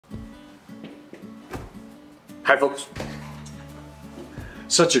Hi folks.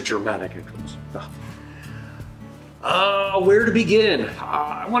 Such a dramatic intro. Where to begin?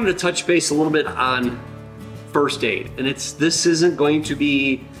 I wanted to touch base a little bit on first aid, and this isn't going to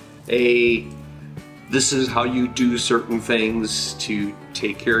be this is how you do certain things to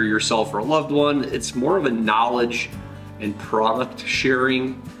take care of yourself or a loved one. It's more of a knowledge and product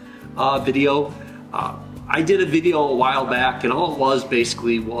sharing video. I did a video a while back, and all it was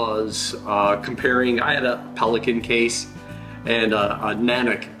basically was comparing. I had a Pelican case and a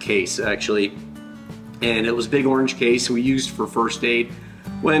Nanic case actually, and it was a big orange case we used for first aid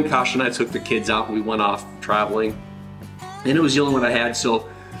when Kasha and I took the kids out and we went off traveling, and it was the only one I had, so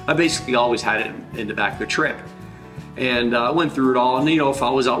I basically always had it in the back of the trip. And I went through it all, and you know, if I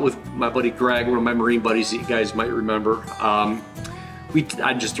was out with my buddy Greg, one of my Marine buddies that you guys might remember,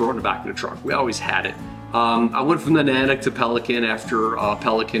 I'd just throw it in the back of the truck. We always had it. I went from the Nanic to Pelican after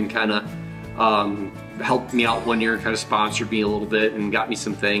Pelican kind of helped me out one year and kind of sponsored me a little bit and got me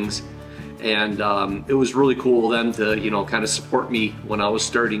some things. And it was really cool of them to, you know, kind of support me when I was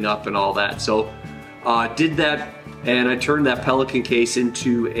starting up and all that. So did that, and I turned that Pelican case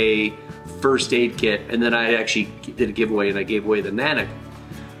into a first aid kit, and then I actually did a giveaway, and I gave away the Nanic.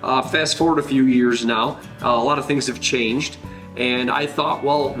 Fast forward a few years now, a lot of things have changed. And I thought,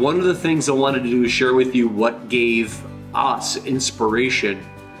 well, one of the things I wanted to do is share with you what gave us inspiration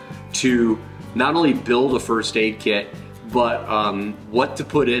to not only build a first aid kit, but what to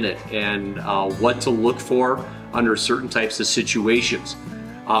put in it and what to look for under certain types of situations.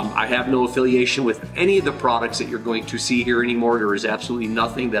 I have no affiliation with any of the products that you're going to see here anymore. There is absolutely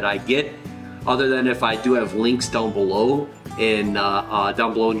nothing that I get, other than if I do have links down below in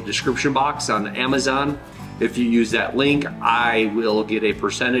the description box on Amazon. If you use that link, I will get a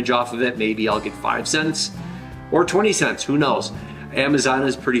percentage off of it. Maybe I'll get 5 cents or 20 cents, who knows. Amazon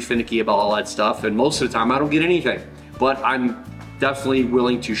is pretty finicky about all that stuff, and most of the time I don't get anything. But I'm definitely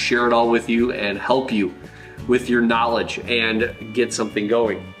willing to share it all with you and help you with your knowledge and get something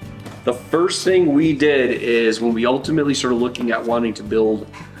going. The first thing we did is, when we ultimately started looking at wanting to build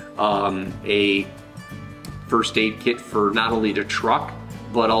a first aid kit for not only the truck,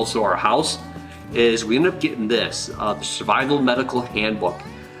 but also our house, is we ended up getting this, the Survival Medical Handbook.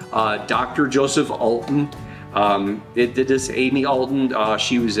 Dr. Joseph Alton, it did this, Amy Alton,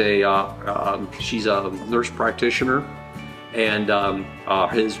 she's a nurse practitioner, and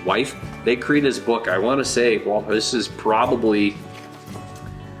his wife, they created this book. I want to say, well, this is probably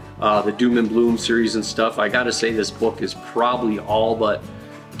the Doom and Bloom series and stuff. I gotta say this book is probably all but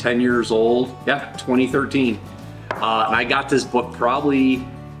 10 years old. Yeah, 2013. And I got this book probably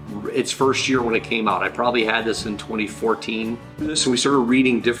its first year when it came out. I probably had this in 2014. So we started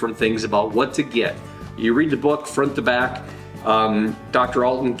reading different things about what to get. You read the book front to back. Dr.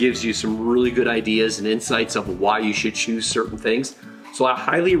 Alton gives you some really good ideas and insights of why you should choose certain things. So I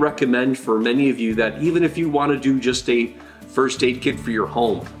highly recommend for many of you that even if you want to do just a first aid kit for your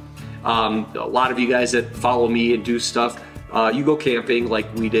home, a lot of you guys that follow me and do stuff, you go camping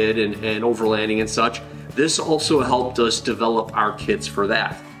like we did and overlanding and such. This also helped us develop our kits for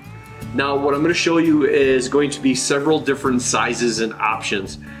that. Now what I'm going to show you is going to be several different sizes and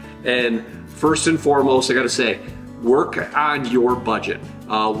options. And first and foremost, I got to say, work on your budget.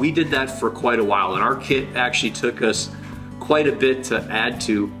 We did that for quite a while, and our kit actually took us quite a bit to add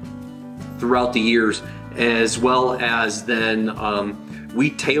to throughout the years, as well as then we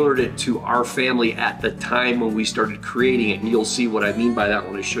tailored it to our family at the time when we started creating it, and you'll see what I mean by that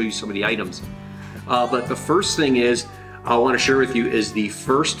when I show you some of the items. But the first thing is, I want to share with you is the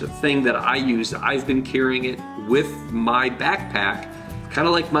first thing that I used. I've been carrying it with my backpack, kind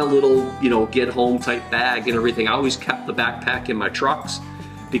of like my little, you know, get home type bag and everything. I always kept the backpack in my trucks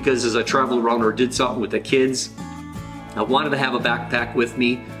because as I traveled around or did something with the kids, I wanted to have a backpack with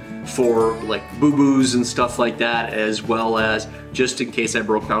me for like boo-boos and stuff like that, as well as just in case I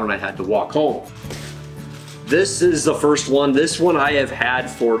broke down and I had to walk home. This is the first one. This one I have had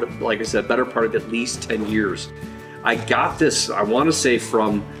for, like I said, better part of at least 10 years. I got this, I want to say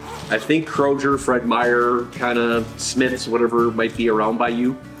from, I think Kroger, Fred Meyer, kind of Smith's, whatever might be around by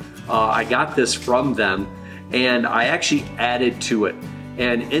you. I got this from them, and I actually added to it.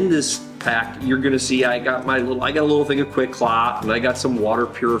 And in this pack, you're gonna see I got a little thing of QuikClot, and I got some water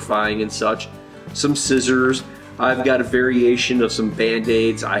purifying and such, some scissors. I've got a variation of some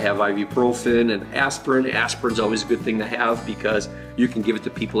Band-Aids. I have ibuprofen and aspirin. Aspirin's always a good thing to have because you can give it to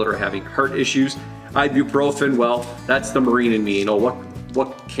people that are having heart issues. Ibuprofen, well, that's the Marine in me. You know,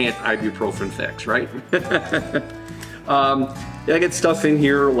 what can't ibuprofen fix, right? Yeah, I get stuff in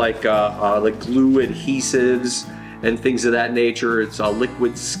here like glue adhesives and things of that nature. It's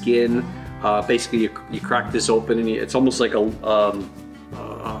liquid skin Basically, you crack this open, and it's almost like a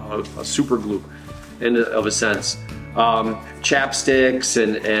super glue, of a sense. Chapsticks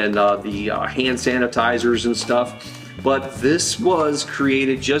and the hand sanitizers and stuff. But this was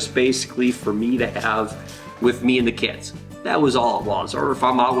created just basically for me to have with me and the kids. That was all it was. Or if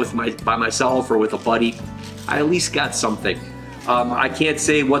I'm out with by myself or with a buddy, I at least got something. I can't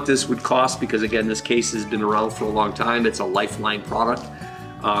say what this would cost because, again, this case has been around for a long time. It's a Lifeline product.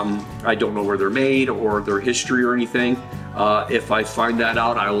 I don't know where they're made or their history or anything. If I find that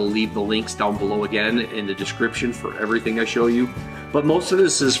out, I will leave the links down below again in the description for everything I show you. But most of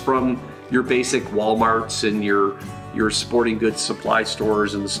this is from your basic Walmarts and your sporting goods supply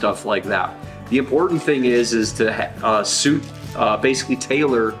stores and stuff like that. The important thing is to basically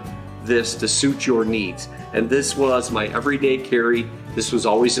tailor this to suit your needs. And this was my everyday carry. This was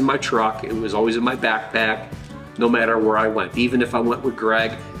always in my truck. It was always in my backpack, no matter where I went. Even if I went with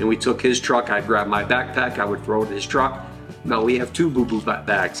Greg and we took his truck, I'd grab my backpack, I would throw it in his truck. Now we have 2 boo-boo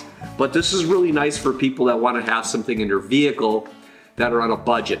bags. But this is really nice for people that want to have something in their vehicle that are on a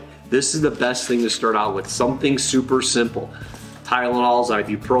budget. This is the best thing to start out with, something super simple. Tylenols,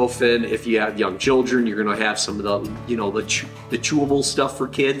 ibuprofen. If you have young children, you're gonna have some of the, the chewable stuff for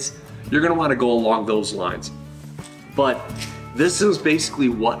kids. You're gonna wanna go along those lines. But this is basically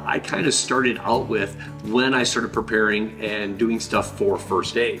what I kind of started out with when I started preparing and doing stuff for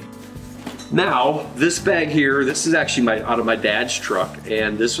first aid. Now, this bag here, this is actually out of my dad's truck,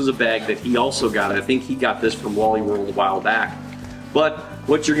 and this was a bag that he also got. I think he got this from Wally World a while back. But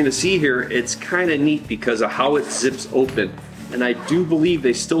what you're gonna see here, it's kind of neat because of how it zips open. And I do believe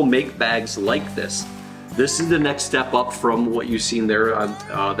they still make bags like this. This is the next step up from what you've seen there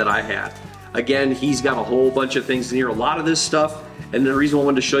that I had. Again, he's got a whole bunch of things in here, a lot of this stuff. And the reason I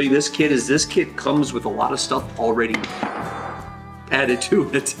wanted to show you this kit is this kit comes with a lot of stuff already added to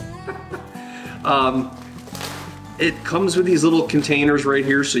it. It comes with these little containers right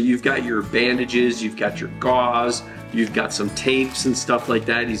here. So you've got your bandages, you've got your gauze, you've got some tapes and stuff like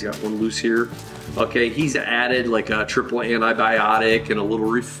that. He's got one loose here. Okay, he's added like a triple antibiotic and a little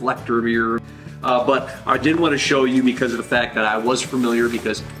reflector mirror. But I did want to show you because of the fact that I was familiar,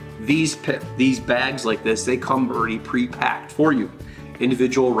 because these bags like this, they come already pre-packed for you.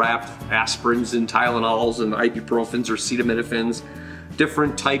 Individual wrapped aspirins and Tylenols and ibuprofens or acetaminophen,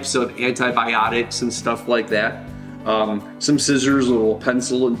 different types of antibiotics and stuff like that. Some scissors, a little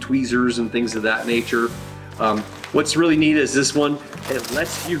pencil and tweezers and things of that nature. What's really neat is this one, it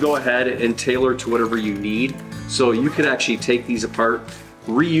lets you go ahead and tailor to whatever you need. So you can actually take these apart,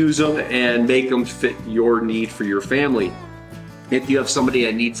 reuse them, and make them fit your need for your family. If you have somebody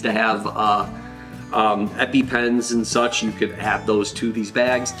that needs to have EpiPens and such, you could add those to these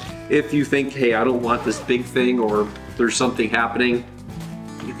bags. If you think, hey, I don't want this big thing, or there's something happening,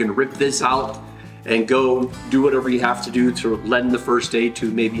 you can rip this out and go do whatever you have to do to lend the first aid to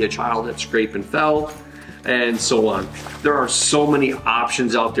maybe a child that scraped and fell, and so on. There are so many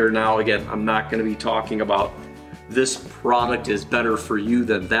options out there now. Again, I'm not going to be talking about this product is better for you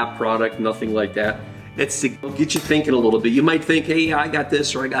than that product, nothing like that. It's to get you thinking a little bit. You might think, hey, I got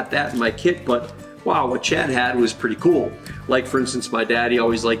this or I got that in my kit, but wow, what Chad had was pretty cool. Like, for instance, my daddy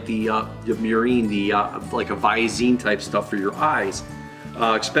always liked the Murine, like a Visine type stuff for your eyes,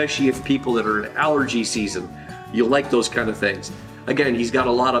 especially if people that are in allergy season, you like those kind of things. Again, he's got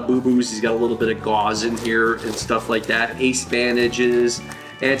a lot of boo-boos. He's got a little bit of gauze in here and stuff like that. Ace bandages,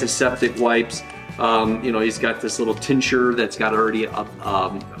 antiseptic wipes. He's got this little tincture that's got already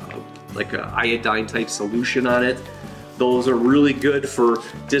like an iodine type solution on it. Those are really good for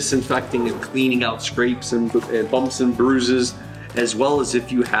disinfecting and cleaning out scrapes and bumps and bruises, as well as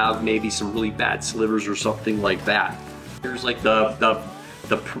if you have maybe some really bad slivers or something like that. There's like the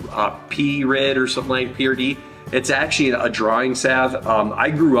P-Red or something like PRD. It's actually a drying salve. I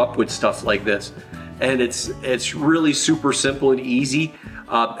grew up with stuff like this, and it's really super simple and easy.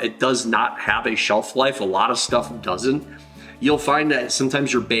 It does not have a shelf life. A lot of stuff doesn't. You'll find that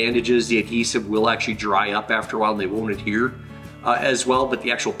sometimes your bandages, the adhesive will actually dry up after a while and they won't adhere as well, but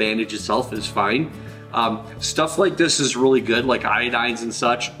the actual bandage itself is fine. Stuff like this is really good, like iodines and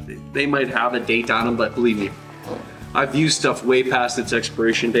such. They might have a date on them, but believe me, I've used stuff way past its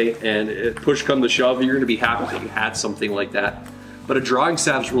expiration date, and if push come to shove, you're gonna be happy that you had something like that. But a drawing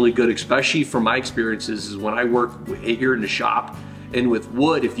salve is really good, especially from my experiences is when I work here in the shop, and with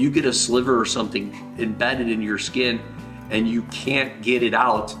wood, if you get a sliver or something embedded in your skin and you can't get it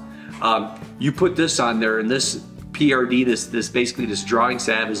out, you put this on there, and this PRD, this drawing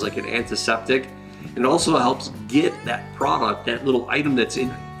salve is like an antiseptic. It also helps get that product, that little item that's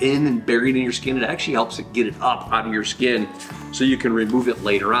in and buried in your skin. It actually helps it get it up out of your skin so you can remove it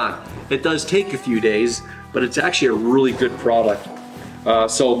later on. It does take a few days, but it's actually a really good product.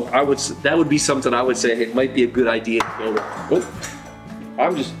 So that would be something I would say, hey, it might be a good idea to go with.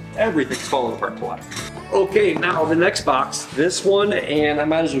 Everything's falling apart a lot. Okay, now the next box, this one, and I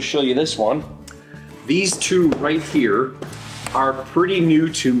might as well show you this one. These two right here are pretty new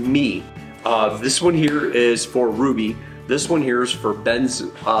to me. This one here is for Ruby. This one here is for Ben's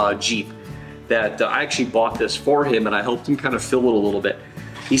Jeep. That I actually bought this for him, and I helped him kind of fill it a little bit.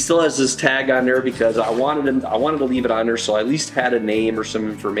 He still has this tag on there because I wanted to leave it on there so I at least had a name or some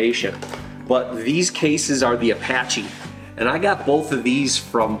information. But these cases are the Apache, and I got both of these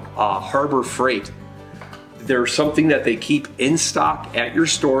from Harbor Freight. They're something that they keep in stock at your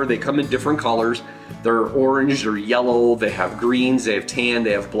store. They come in different colors. They're orange, they're yellow, they have greens, they have tan,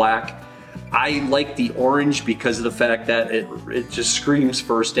 they have black. I like the orange because of the fact that it just screams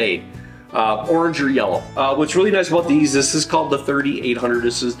first aid. Orange or yellow. What's really nice about these, this is called the 3800,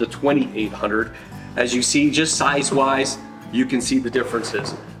 this is the 2800. As you see, just size-wise, you can see the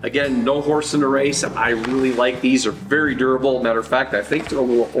differences. Again, no horse in the race. I really like these. They're very durable. Matter of fact, I think they're a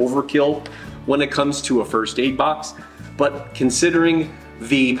little overkill when it comes to a first aid box. But considering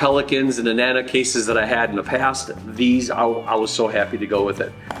the Pelicans and the Nana cases that I had in the past, these, I was so happy to go with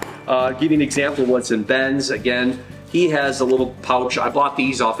it. Give you an example of what's in Ben's. Again, he has a little pouch. I bought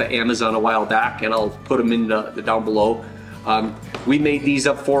these off of Amazon a while back, and I'll put them in down below. We made these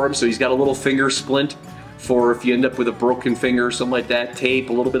up for him, so he's got a little finger splint for if you end up with a broken finger or something like that, tape,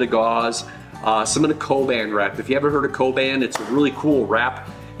 a little bit of gauze, some of the Coban wrap. If you ever heard of Coban, it's a really cool wrap,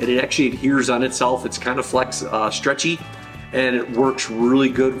 and it actually adheres on itself. It's kind of stretchy, and it works really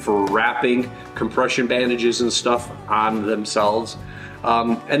good for wrapping compression bandages and stuff on themselves.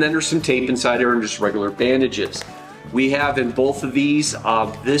 And then there's some tape inside there and just regular bandages. We have in both of these,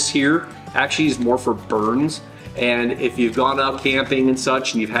 this here actually is more for burns. And if you've gone out camping and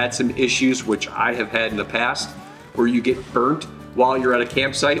such and you've had some issues, which I have had in the past, where you get burnt while you're at a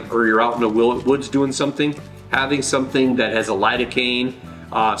campsite or you're out in the woods doing something, having something that has a lidocaine,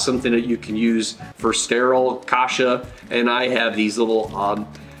 something that you can use for sterile kasha. And I have these little,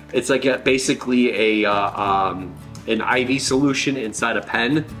 it's like basically an IV solution inside a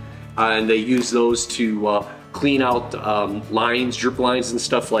pen, and they use those to clean out lines, drip lines and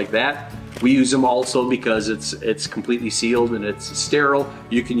stuff like that. We use them also because it's completely sealed and it's sterile.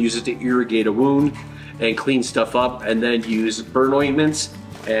 You can use it to irrigate a wound and clean stuff up, and then use burn ointments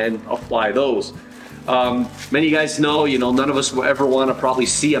and apply those. Many of you guys know, none of us will ever want to probably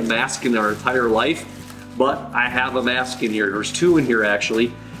see a mask in our entire life, but I have a mask in here. There's two in here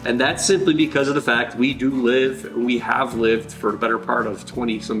actually, and that's simply because of the fact we have lived for the better part of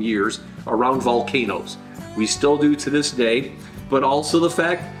 20 some years around volcanoes. We still do to this day, but also the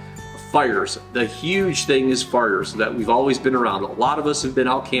fact fires. The huge thing is fires that we've always been around. A lot of us have been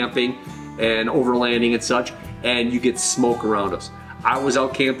out camping and overlanding and such, and you get smoke around us. I was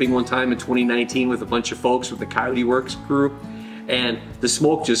out camping one time in 2019 with a bunch of folks with the Coyote Works crew, and the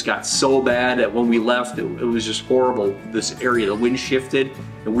smoke just got so bad that when we left, it was just horrible. This area, the wind shifted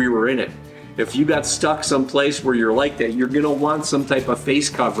and we were in it. If you got stuck someplace where you're like that, you're gonna want some type of face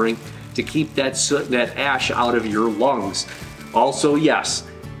covering to keep that soot and that ash out of your lungs. Also, yes,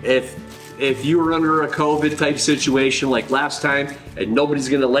 if you were under a COVID type situation like last time and nobody's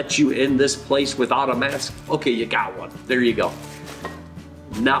gonna let you in this place without a mask, okay, you got one. There you go.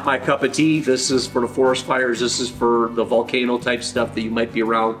 Not my cup of tea. This is for the forest fires. This is for the volcano type stuff that you might be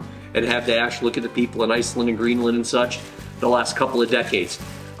around and have the ash. Look at the people in Iceland and Greenland and such the last couple of decades.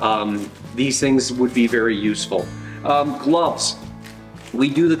 These things would be very useful. Gloves. We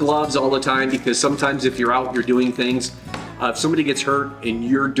do the gloves all the time because sometimes if you're out, you're doing things, if somebody gets hurt and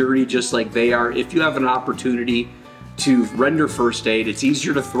you're dirty just like they are, if you have an opportunity to render first aid, it's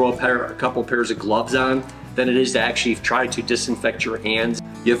easier to throw a couple pairs of gloves on than it is to actually try to disinfect your hands.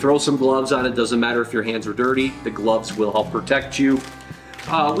 You throw some gloves on, it doesn't matter if your hands are dirty, the gloves will help protect you.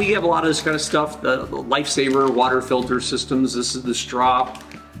 We have a lot of this kind of stuff, the Lifesaver water filter systems. This is the straw.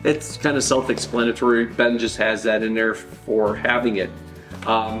 It's kind of self-explanatory. Ben just has that in there for having it.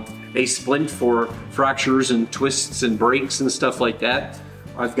 A splint for fractures and twists and breaks and stuff like that.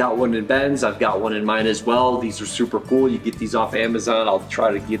 I've got one in Ben's, I've got one in mine as well. These are super cool. You get these off Amazon. I'll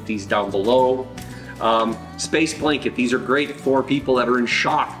try to get these down below. Space blanket. These are great for people that are in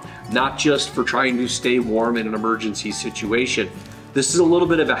shock, not just for trying to stay warm in an emergency situation. This is a little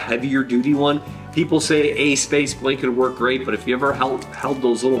bit of a heavier duty one. People say a space blanket would work great, but if you ever held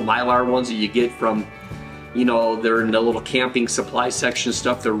those little Mylar ones that you get from, they're in the little camping supply section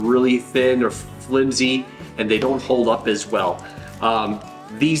stuff, they're really thin or flimsy and they don't hold up as well.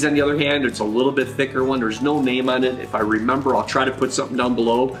 These on the other hand, it's a little bit thicker one. There's no name on it. If I remember, I'll try to put something down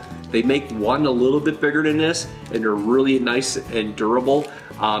below. They make one a little bit bigger than this, and they're really nice and durable.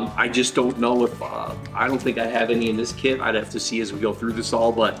 I just don't know if, I don't think I have any in this kit. I'd have to see as we go through this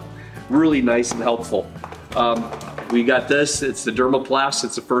all, but really nice and helpful. We got this, it's the Dermoplast.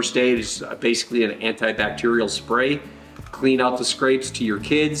 It's a first aid. It's basically an antibacterial spray. Clean out the scrapes to your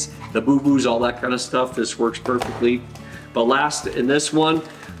kids, the boo-boos, all that kind of stuff. This works perfectly. But last in this one,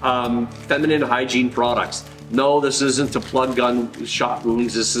 feminine hygiene products. No, this isn't to plug gun shot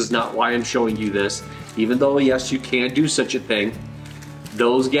wounds. This is not why I'm showing you this. Even though, yes, you can do such a thing.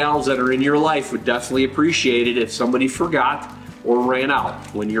 Those gals that are in your life would definitely appreciate it if somebody forgot or ran out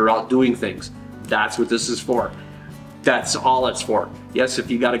when you're out doing things. That's what this is for. That's all it's for. Yes, if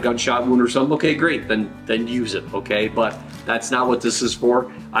you got a gunshot wound or something, okay, great, then use it, okay? But that's not what this is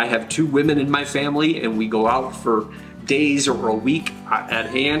for. I have 2 women in my family, and we go out for days or a week at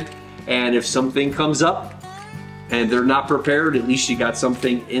hand, and if something comes up and they're not prepared, at least you got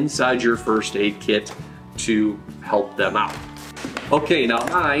something inside your first aid kit to help them out. Okay, now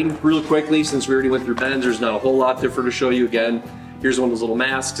mine, real quickly, since we already went through Ben's, there's not a whole lot different to show you again. Here's one of those little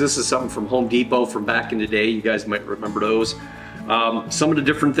masks. This is something from Home Depot from back in the day. You guys might remember those. Some of the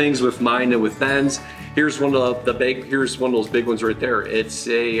different things with mine and with Ben's. Here's one of here's one of those big ones right there. It's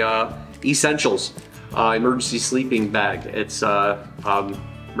a Essentials emergency sleeping bag. It's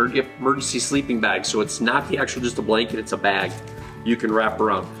emergency sleeping bag. So it's not the actual just a blanket, it's a bag you can wrap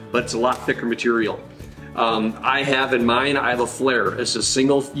around, but it's a lot thicker material. I have in mine, I have a flare. It's a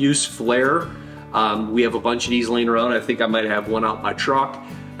single use flare. We have a bunch of these laying around. I think I might have one out my truck,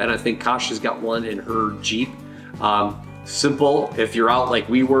 and I think Kasha's got one in her Jeep. Simple, if you're out like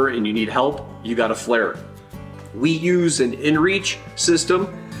we were and you need help, you got a flare. We use an InReach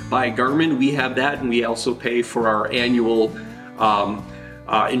system by Garmin. We have that, and we also pay for our annual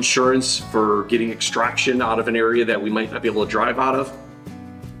insurance for getting extraction out of an area that we might not be able to drive out of.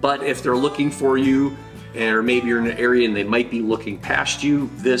 But if they're looking for you, or maybe you're in an area and they might be looking past you,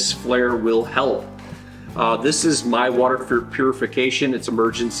 this flare will help. This is my water purification. It's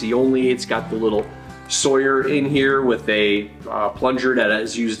emergency only. It's got the little Sawyer in here with a plunger that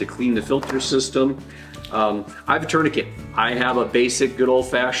is used to clean the filter system. I have a tourniquet. I have a basic good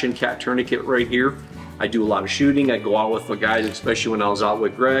old-fashioned cat tourniquet right here. I do a lot of shooting. I go out with the guys, especially when I was out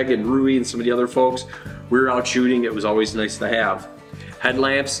with Greg and Rui and some of the other folks. We were out shooting. It was always nice to have.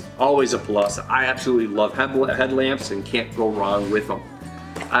 Headlamps, always a plus. I absolutely love headlamps and can't go wrong with them.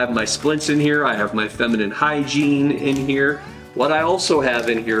 I have my Splints in here. I have my feminine hygiene in here. What I also have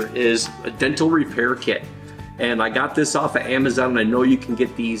in here is a dental repair kit. And I got this off of Amazon, and I know you can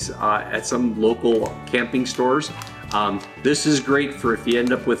get these at some local camping stores. This is great for if you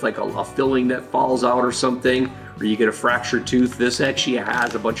end up with like a filling that falls out or something, or you get a fractured tooth. This actually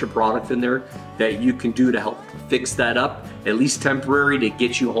has a bunch of product in there that you can do to help fix that up, at least temporary, to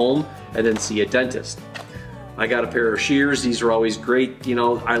get you home and then see a dentist. I got a pair of shears. These are always great. You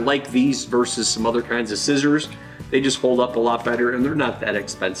know, I like these versus some other kinds of scissors. They just hold up a lot better, and they're not that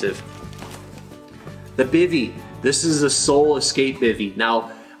expensive. The bivvy. This is a Soul Escape bivvy.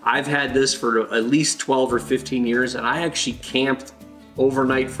 Now, I've had this for at least 12 or 15 years, and I actually camped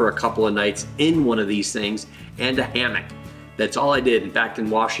overnight for a couple of nights in one of these things and a hammock. That's all I did back in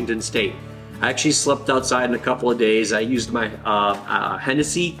Washington State. I actually slept outside in a couple of days. I used my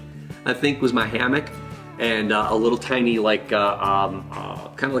Hennessy, I think was my hammock, and a little tiny like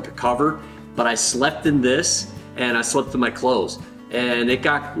kind of like a cover, but I slept in this and I slept in my clothes, and it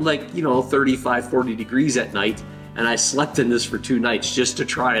got like, you know, 35, 40 degrees at night, and I slept in this for 2 nights just to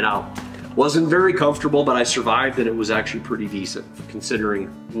try it out. Wasn't very comfortable, but I survived, and it was actually pretty decent considering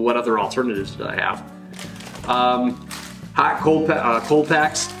what other alternatives did I have. Hot cold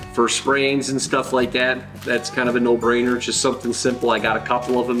packs for sprains and stuff like that. That's kind of a no-brainer. It's just something simple. I got a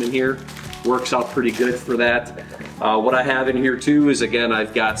couple of them in here. Works out pretty good for that. What I have in here too is, again,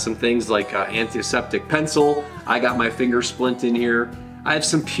 I've got some things like antiseptic pencil. I got my finger splint in here. I have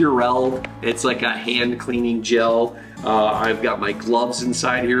some Purell. It's like a hand cleaning gel. I've got my gloves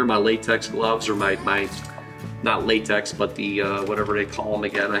inside here, my latex gloves, or my not latex, but the whatever they call them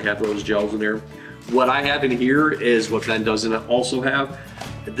again. I have those gels in there. What I have in here is what Ben doesn't also have.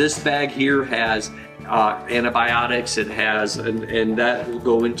 This bag here has antibiotics. It has, and that will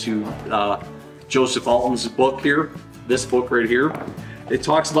go into Joseph Alton's book here, this book right here. It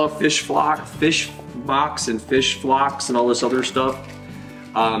talks about fish mocks and fish flocks and all this other stuff.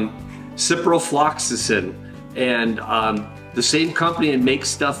 Ciprofloxacin, and the same company that makes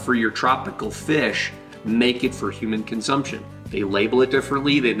stuff for your tropical fish make it for human consumption. They label it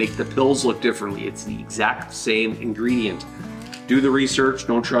differently, they make the pills look differently. It's the exact same ingredient. Do the research,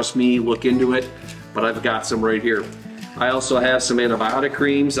 don't trust me, look into it, but I've got some right here. I also have some antibiotic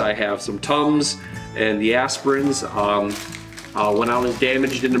creams, I have some Tums and the aspirins. When I was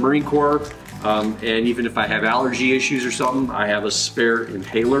damaged in the Marine Corps, and even if I have allergy issues or something, I have a spare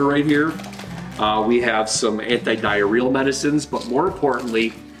inhaler right here. We have some anti-diarrheal medicines, but more importantly,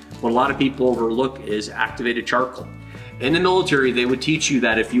 what a lot of people overlook is activated charcoal. In the military, they would teach you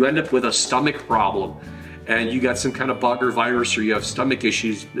that if you end up with a stomach problem and you got some kind of bug or virus or you have stomach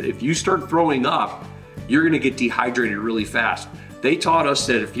issues, if you start throwing up, you're gonna get dehydrated really fast. They taught us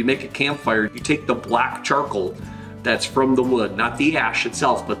that if you make a campfire, you take the black charcoal that's from the wood, not the ash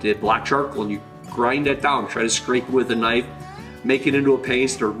itself, but the black charcoal, and you grind that down, try to scrape it with a knife, make it into a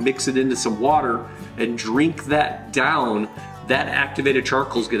paste or mix it into some water and drink that down. That activated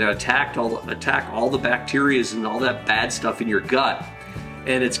charcoal is going to attack all the bacteria and all that bad stuff in your gut,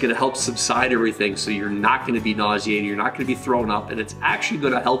 and it's going to help subside everything, so you're not going to be nauseated, you're not going to be thrown up, and it's actually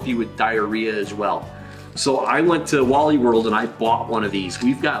going to help you with diarrhea as well. So I went to Wally World and I bought one of these.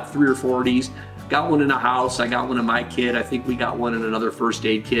 We've got 3 or 4 of these. Got one in the house, I got one in my kit, I think we got one in another first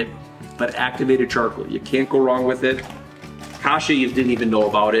aid kit. But activated charcoal, you can't go wrong with it. Kasha didn't even know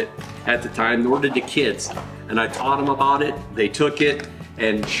about it at the time, nor did the kids. And I taught them about it, they took it,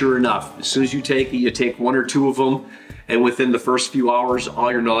 and sure enough, as soon as you take it, you take 1 or 2 of them, and within the first few hours, all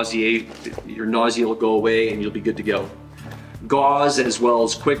your nausea will go away and you'll be good to go. Gauze as well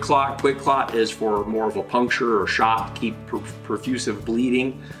as Quick Clot. Quick Clot is for more of a puncture or shot, keep perfusive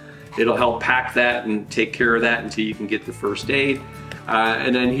bleeding. It'll help pack that and take care of that until you can get the first aid.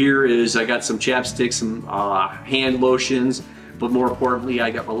 And then here is, I got some chapsticks, some hand lotions, but more importantly, I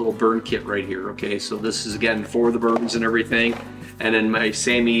got my little burn kit right here, okay? So this is, again, for the burns and everything. And then my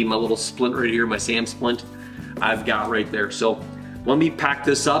little splint right here, my Sam splint, I've got right there. So let me pack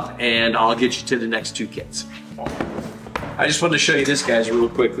this up and I'll get you to the next 2 kits. I just wanted to show you this, guys, real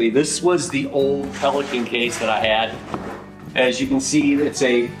quickly. This was the old Pelican case that I had. As you can see, it's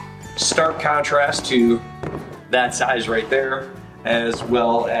a stark contrast to that size right there, as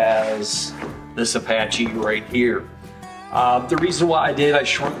well as this Apache right here. The reason why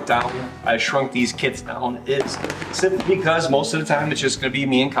I shrunk these kits down is simply because most of the time it's just gonna be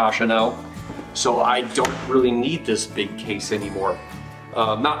me and Kasha now. So I don't really need this big case anymore.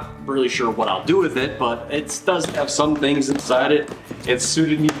 Not really sure what I'll do with it, but it does have some things inside it. It's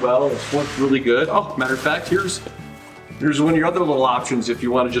suited me well, it's worked really good. Oh, matter of fact, here's one of your other little options if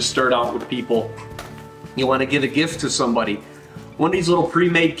you want to just start out with people. You want to give a gift to somebody. One of these little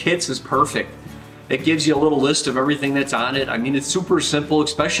pre-made kits is perfect. It gives you a little list of everything that's on it. I mean, it's super simple,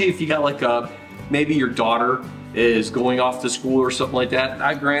 especially if you got like maybe your daughter is going off to school or something like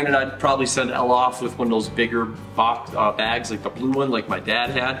that. Granted, I'd probably send Ella off with one of those bigger bags, like the blue one, like my dad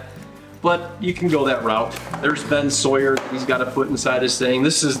had. But you can go that route. There's Ben Sawyer, he's got to put inside his thing.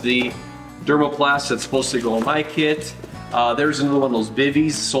 This is the Dermoplast that's supposed to go in my kit. There's another one of those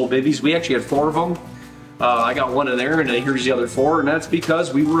bivvies, Soul Bivvies. We actually had 4 of them. I got one in there, and then here's the other 4, and that's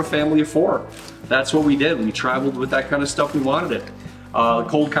because we were a family of 4. That's what we did. We traveled with that kind of stuff. We wanted it.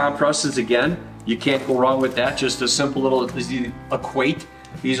 Cold compresses, again, you can't go wrong with that. Just a simple little Equate.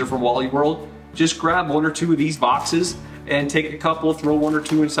 These are from Wally World. Just grab 1 or 2 of these boxes and take a couple, throw 1 or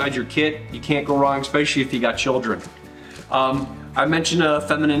 2 inside your kit. You can't go wrong, especially if you got children. I mentioned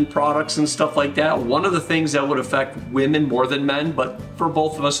feminine products and stuff like that. One of the things that would affect women more than men, but for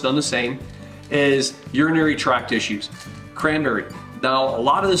both of us done the same, is urinary tract issues. Cranberry. Now, a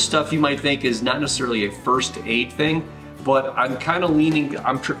lot of this stuff you might think is not necessarily a first aid thing, but I'm kind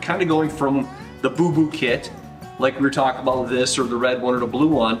of kind of going from the boo-boo kit, like we were talking about this or the red one or the blue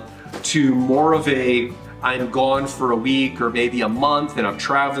one, to more of a, I'm gone for a week or maybe a month and I'm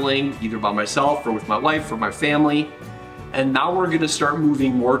traveling either by myself or with my wife or my family. And now we're gonna start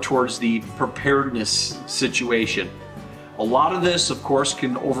moving more towards the preparedness situation. A lot of this, of course,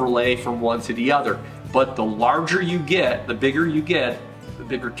 can overlay from one to the other, but the larger you get, the bigger you get, the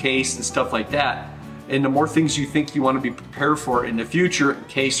bigger case and stuff like that, and the more things you think you want to be prepared for in the future in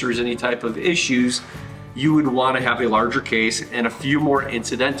case there's any type of issues, you would want to have a larger case and a few more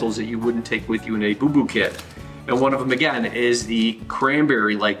incidentals that you wouldn't take with you in a boo-boo kit. And one of them, again, is the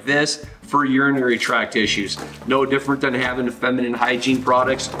cranberry like this for urinary tract issues. No different than having feminine hygiene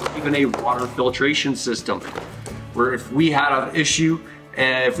products or even a water filtration system. Where if we had an issue,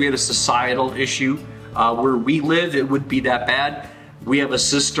 if we had a societal issue where we live, it wouldn't be that bad. We have a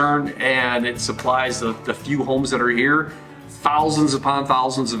cistern and it supplies the few homes that are here thousands upon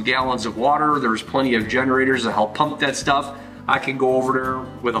thousands of gallons of water. There's plenty of generators that help pump that stuff. I can go over there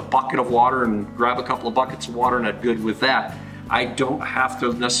with a bucket of water and grab a couple of buckets of water and I'm good with that. I don't have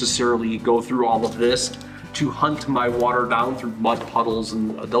to necessarily go through all of this to hunt my water down through mud puddles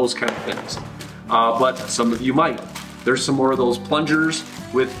and those kind of things. But some of you might. There's some more of those plungers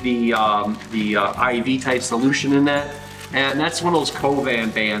with the IV type solution in that. And that's one of those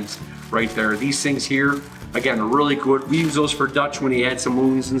Covan bands right there. These things here, again, are really good. We use those for Dutch when he had some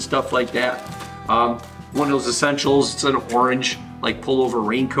wounds and stuff like that. One of those essentials, it's an orange, like pullover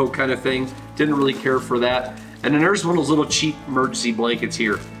raincoat kind of thing. Didn't really care for that. And then there's one of those little cheap emergency blankets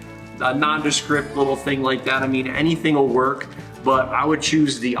here. A nondescript little thing like that. I mean, anything will work, but I would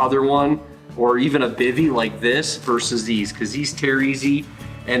choose the other one, or even a bivy like this versus these, because these tear easy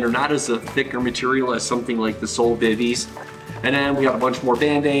and they're not as a thicker material as something like the Sol bivvies. And then we got a bunch more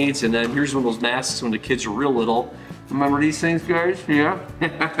Band-Aids, and then here's one of those masks when the kids were real little. Remember these things, guys? Yeah?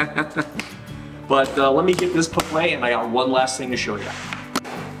 But let me get this put away, and I got one last thing to show you.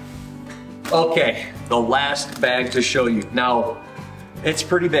 Okay, the last bag to show you. Now, it's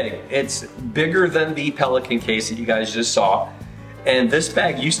pretty big. It's bigger than the Pelican case that you guys just saw. And this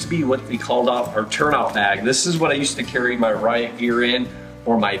bag used to be what we called our turnout bag. This is what I used to carry my riot gear in,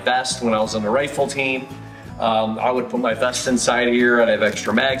 or my vest when I was on the rifle team. I would put my vest inside here. I'd have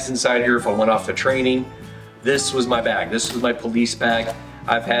extra mags inside here if I went off to training. This was my bag. This was my police bag.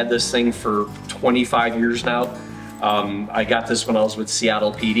 I've had this thing for 25 years now. I got this when I was with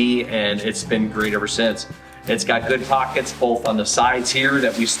Seattle PD, and it's been great ever since. It's got good pockets both on the sides here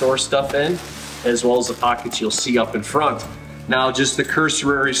that we store stuff in, as well as the pockets you'll see up in front. Now, just the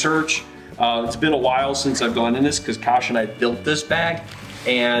cursory search, it's been a while since I've gone in this because Kosh and I built this bag,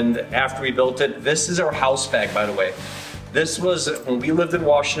 and after we built it, this is our house bag, by the way. This was when we lived in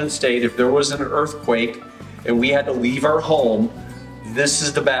Washington State. If there was an earthquake and we had to leave our home, this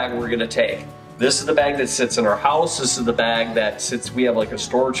is the bag we're gonna take. This is the bag that sits in our house. This is the bag that sits, we have like a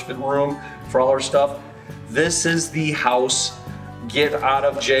storage room for all our stuff. This is the house, get out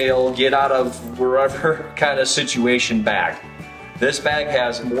of jail, get out of wherever kind of situation bag. This bag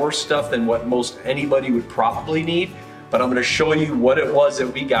has more stuff than what most anybody would probably need, but I'm gonna show you what it was that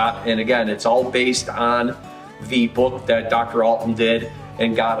we got. And again, it's all based on the book that Dr. Alton did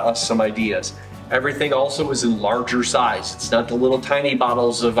and got us some ideas. Everything also is in larger size. It's not the little tiny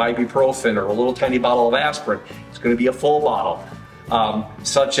bottles of ibuprofen or a little tiny bottle of aspirin. It's gonna be a full bottle,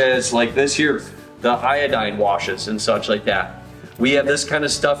 such as like this here, the iodine washes and such like that. We have this kind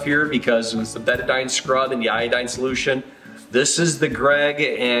of stuff here because it's the betadine scrub and the iodine solution. This is the Greg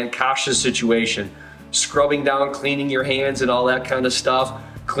and Kosh's situation. Scrubbing down, cleaning your hands and all that kind of stuff.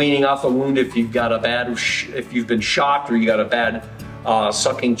 Cleaning off a wound if you've got a bad, if you've been shocked or you got a bad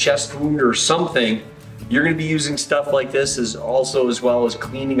sucking chest wound or something. You're gonna be using stuff like this as well as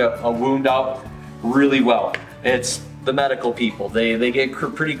cleaning a wound out really well. It's the medical people. They get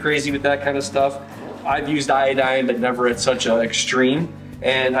pretty crazy with that kind of stuff. I've used iodine, but never at such an extreme.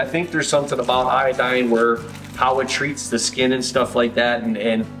 And I think there's something about iodine where how it treats the skin and stuff like that,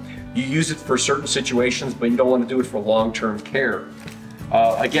 and you use it for certain situations, but you don't want to do it for long-term care.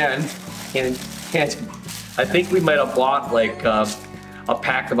 Again, I think we might have bought like a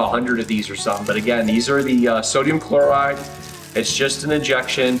pack of 100 of these or something, but again, these are the sodium chloride. It's just an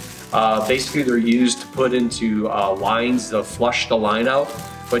injection. Basically, they're used to put into lines to flush the line out,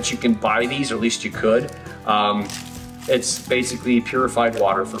 but you can buy these, or at least you could. It's basically purified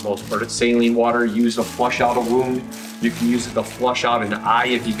water for the most part. It's saline water used to flush out a wound. You can use it to flush out an eye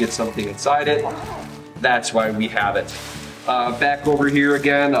if you get something inside it. That's why we have it. Back over here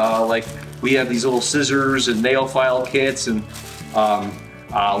again, like we have these little scissors and nail file kits and the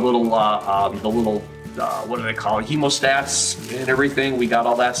little, what do they call it, hemostats and everything. We got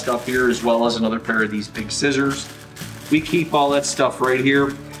all that stuff here, as well as another pair of these big scissors. We keep all that stuff right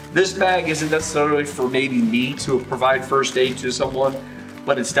here. This bag isn't necessarily for maybe me to provide first aid to someone,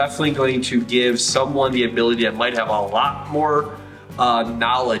 but it's definitely going to give someone the ability that might have a lot more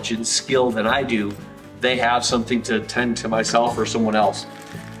knowledge and skill than I do. They have something to tend to myself or someone else.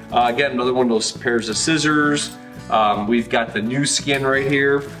 Again, another one of those pairs of scissors. We've got the new skin right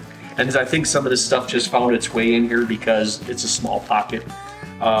here. And I think some of this stuff just found its way in here because it's a small pocket.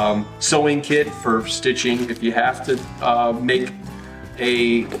 Sewing kit for stitching if you have to make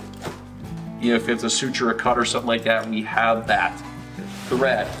a, if you have to suture a cut or something like that, we have that.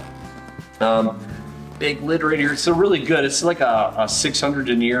 Thread. Big lid right here. It's a really good, it's like a 600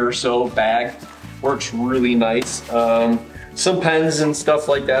 denier or so bag. Works really nice. Some pens and stuff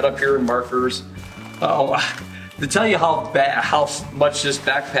like that up here and markers. To tell you how much this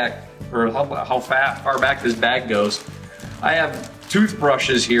backpack, or how far back this bag goes, I have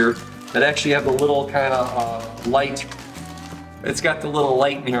toothbrushes here that actually have the little kind of light. It's got the little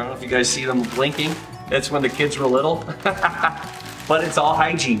light in here. I don't know if you guys see them blinking. It's when the kids were little. But but it's all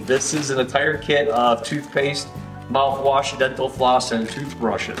hygiene. This is an entire kit of toothpaste, mouthwash, dental floss, and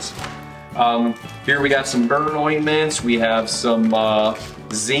toothbrushes. Here we got some burn ointments. We have some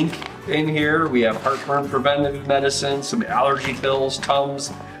zinc in here. We have heartburn preventive medicine, some allergy pills,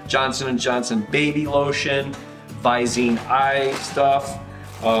 Tums, Johnson & Johnson baby lotion, Visine eye stuff,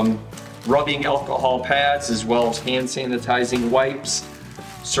 rubbing alcohol pads, as well as hand sanitizing wipes,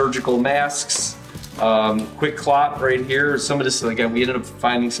 surgical masks, quick clot right here. Some of this, again, we ended up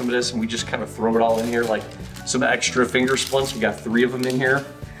finding some of this and we just kind of throw it all in here, like some extra finger splints. We got 3 of them in here.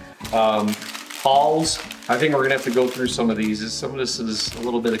 Halls. I think we're gonna have to go through some of these. Some of this is a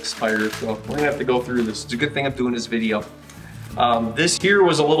little bit expired, so we're gonna have to go through this. It's a good thing I'm doing this video. This here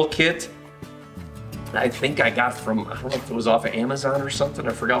was a little kit I think I got from, I don't know if it was off of Amazon or something,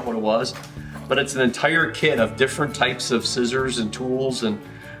 I forgot what it was. But it's an entire kit of different types of scissors and tools and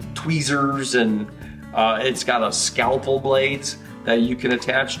tweezers, and it's got a scalpel blades that you can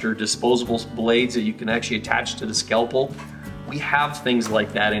attach, or disposable blades that you can actually attach to the scalpel. We have things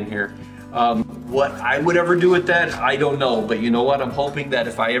like that in here. What I would ever do with that, I don't know, but you know what? I'm hoping that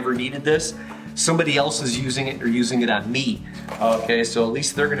if I ever needed this, somebody else is using it or using it on me. Okay, so at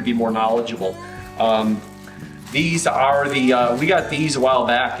least they're gonna be more knowledgeable. These are the, we got these a while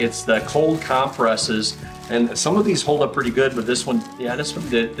back. It's the cold compresses, and some of these hold up pretty good, but this one, yeah, this one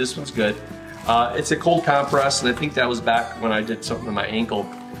did. This one's good. It's a cold compress, and I think that was back when I did something to my ankle.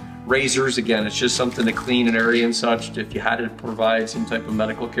 Razors, again, it's just something to clean an area and such if you had to provide some type of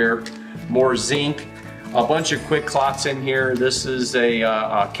medical care. More zinc, a bunch of quick clots in here. This is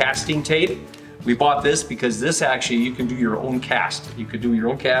a casting tape. We bought this because this actually, you can do your own cast. You could do your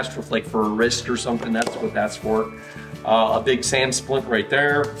own cast with, like, for a wrist or something. That's what that's for. A big sand splint right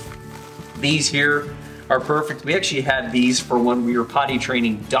there. These here are perfect. We actually had these for when we were potty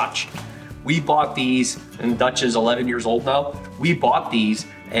training Dutch. We bought these, and Dutch is 11 years old now. We bought these,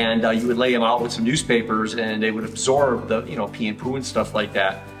 and you would lay them out with some newspapers, and they would absorb the, you know, pee and poo and stuff like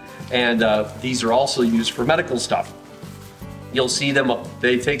that. And these are also used for medical stuff. You'll see them,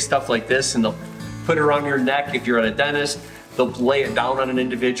 they take stuff like this and they'll put it around your neck if you're at a dentist. They'll lay it down on an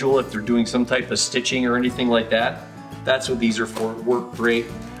individual if they're doing some type of stitching or anything like that. That's what these are for, work great.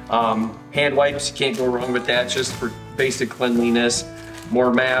 Hand wipes, you can't go wrong with that, just for basic cleanliness.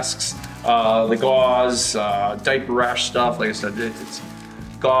 More masks, the gauze, diaper rash stuff, like I said, it's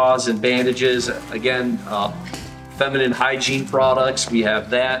gauze and bandages. Again, feminine hygiene products, we have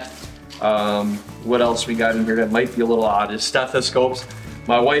that. What else we got in here that might be a little odd is stethoscopes.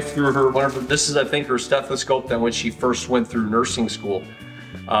 My wife threw her, one of her, this is I think her stethoscope that when she first went through nursing school.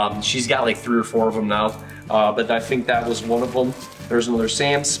 She's got like 3 or 4 of them now, but I think that was one of them. There's another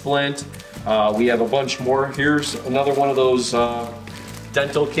sand splint. We have a bunch more. Here's another one of those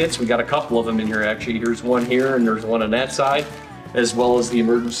dental kits. We got a couple of them in here actually. Here's one here and there's one on that side, as well as the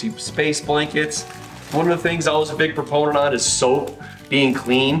emergency space blankets. One of the things I was a big proponent on is soap being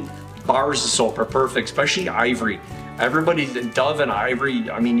clean. Bars of soap are perfect, especially Ivory. Everybody, Dove and Ivory,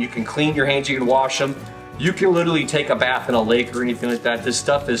 I mean, you can clean your hands, you can wash them. You can literally take a bath in a lake or anything like that. This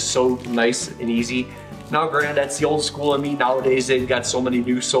stuff is so nice and easy. Now, granted, that's the old school of me. Nowadays, they've got so many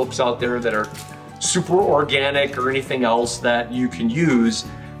new soaps out there that are super organic or anything else that you can use,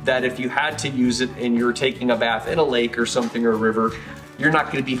 that if you had to use it and you're taking a bath in a lake or something or a river, you're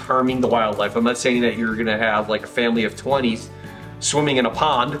not gonna be harming the wildlife. I'm not saying that you're gonna have like a family of 20 swimming in a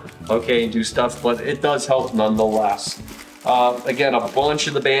pond, okay, and do stuff, but it does help nonetheless. Again, a bunch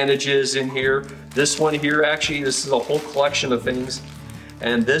of the bandages in here. This one here, actually, this is a whole collection of things.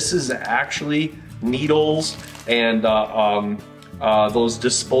 And this is actually needles and those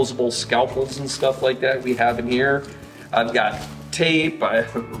disposable scalpels and stuff like that we have in here. I've got tape,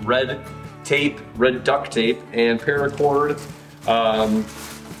 red duct tape, and paracord.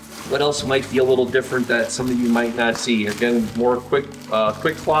 What else might be a little different that some of you might not see? Again, more quick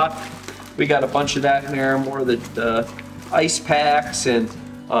clot. We got a bunch of that in there, more of the ice packs and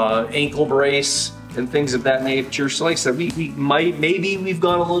ankle brace and things of that nature. So like I said, maybe we've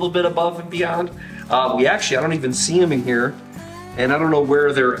gone a little bit above and beyond. We actually, I don't even see them in here, and I don't know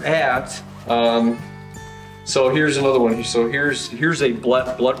where they're at. So here's another one. So here's a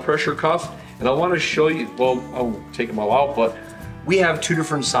blood pressure cuff, and I want to show you, well, I'll take them all out, but we have 2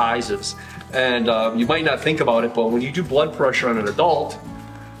 different sizes. And you might not think about it, but when you do blood pressure on an adult,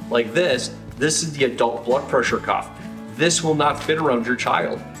 like this is the adult blood pressure cuff. This will not fit around your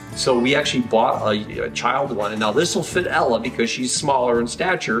child. So we actually bought a child one, and now this will fit Ella because she's smaller in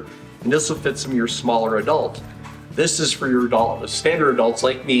stature, and this will fit some of your smaller adult. This is for your standard adults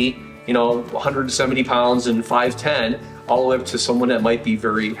like me, you know, 170 pounds and 5'10", all the way up to someone that might be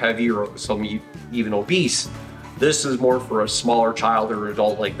very heavy or some even obese. This is more for a smaller child or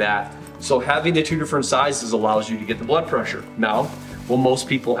adult like that. So having the two different sizes allows you to get the blood pressure. Now, will most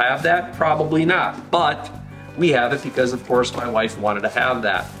people have that? Probably not, but we have it because of course my wife wanted to have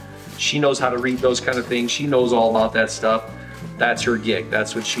that. She knows how to read those kind of things. She knows all about that stuff. That's her gig,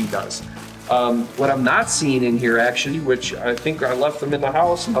 that's what she does. What I'm not seeing in here actually, which I think I left them in the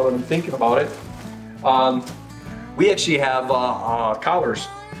house now that I'm thinking about it, we actually have collars.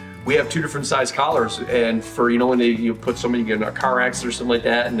 We have two different size collars, and for, you know, when you put somebody in a car accident or something like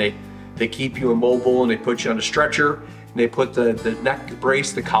that, and they keep you immobile and they put you on a stretcher, and they put the neck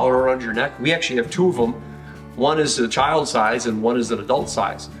brace, the collar around your neck. We actually have two of them. One is a child size and one is an adult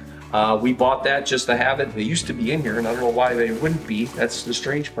size. We bought that just to have it. They used to be in here, and I don't know why they wouldn't be. That's the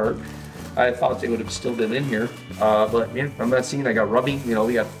strange part. I thought they would have still been in here, but yeah, I'm not seeing. I got rubbing. You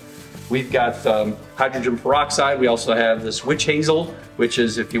know, we've got hydrogen peroxide. We also have this witch hazel, which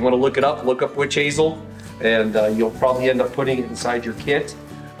is, if you want to look it up, look up witch hazel, and you'll probably end up putting it inside your kit.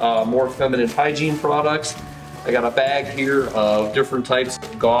 More feminine hygiene products. I got a bag here of different types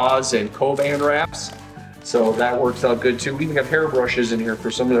of gauze and Coban wraps, so that works out good too. We even got hair brushes in here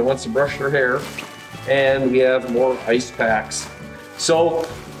for somebody that wants to brush their hair, and we have more ice packs. So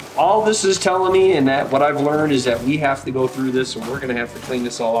all this is telling me, and that what I've learned is that we have to go through this, and we're going to have to clean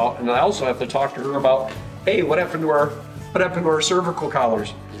this all out. And I also have to talk to her about, hey, what happened to our cervical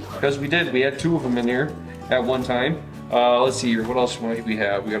collars? Because we had two of them in here at one time. Let's see here, what else might we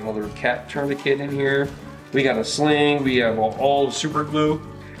have? We got another cat tourniquet in here. We got a sling. We have all the super glue,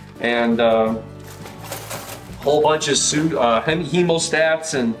 and a whole bunch of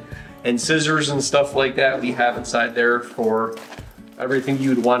hemostats and scissors and stuff like that. We have inside there for everything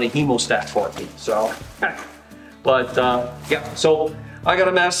you'd want a hemostat for. So, but yeah, so I got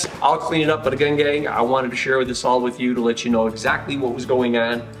a mess. I'll clean it up, but again, gang, I wanted to share this all with you to let you know exactly what was going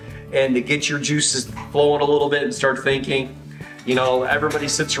on and to get your juices flowing a little bit and start thinking. You know, everybody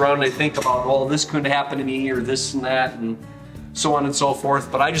sits around and they think about, well, this could happen to me or this and that and so on and so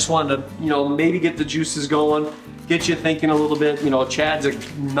forth. But I just wanted to, you know, maybe get the juices going, get you thinking a little bit. You know, Chad's a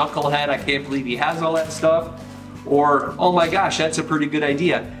knucklehead. I can't believe he has all that stuff. Or, oh my gosh, that's a pretty good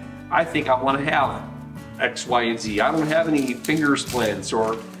idea. I think I want to have X, Y, and Z. I don't have any finger splints,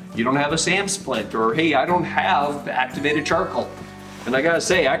 or you don't have a SAM splint, or hey, I don't have activated charcoal. And I gotta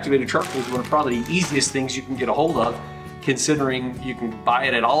say, activated charcoal is one of probably the easiest things you can get a hold of, considering you can buy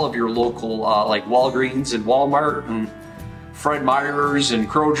it at all of your local, like Walgreens and Walmart and Fred Meyer's and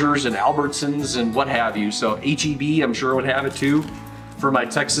Kroger's and Albertsons and what have you. So HEB, I'm sure would have it too for my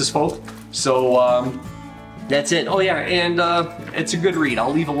Texas folk. So that's it. Oh yeah, and it's a good read.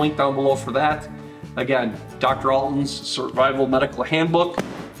 I'll leave a link down below for that. Again, Dr. Alton's Survival Medical Handbook.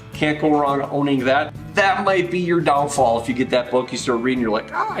 Can't go wrong owning that. That might be your downfall if you get that book, you start reading, you're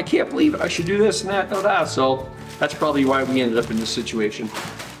like, ah, I can't believe it, I should do this and that, da. So that's probably why we ended up in this situation.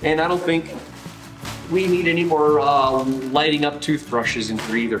 And I don't think we need any more lighting up toothbrushes in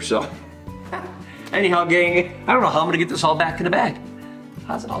here either, so. Anyhow, gang, I don't know how I'm gonna get this all back in the bag.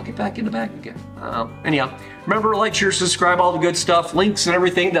 How's it all get back in the bag again? Anyhow, remember to like, share, subscribe, all the good stuff. Links and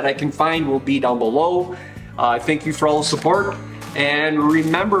everything that I can find will be down below. Thank you for all the support. And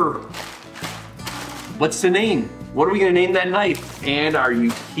remember, what's the name? What are we gonna name that knife? And are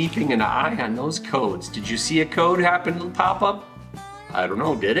you keeping an eye on those codes? Did you see a code happen to pop up? I don't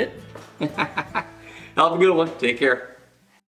know, did it? Have a good one, take care.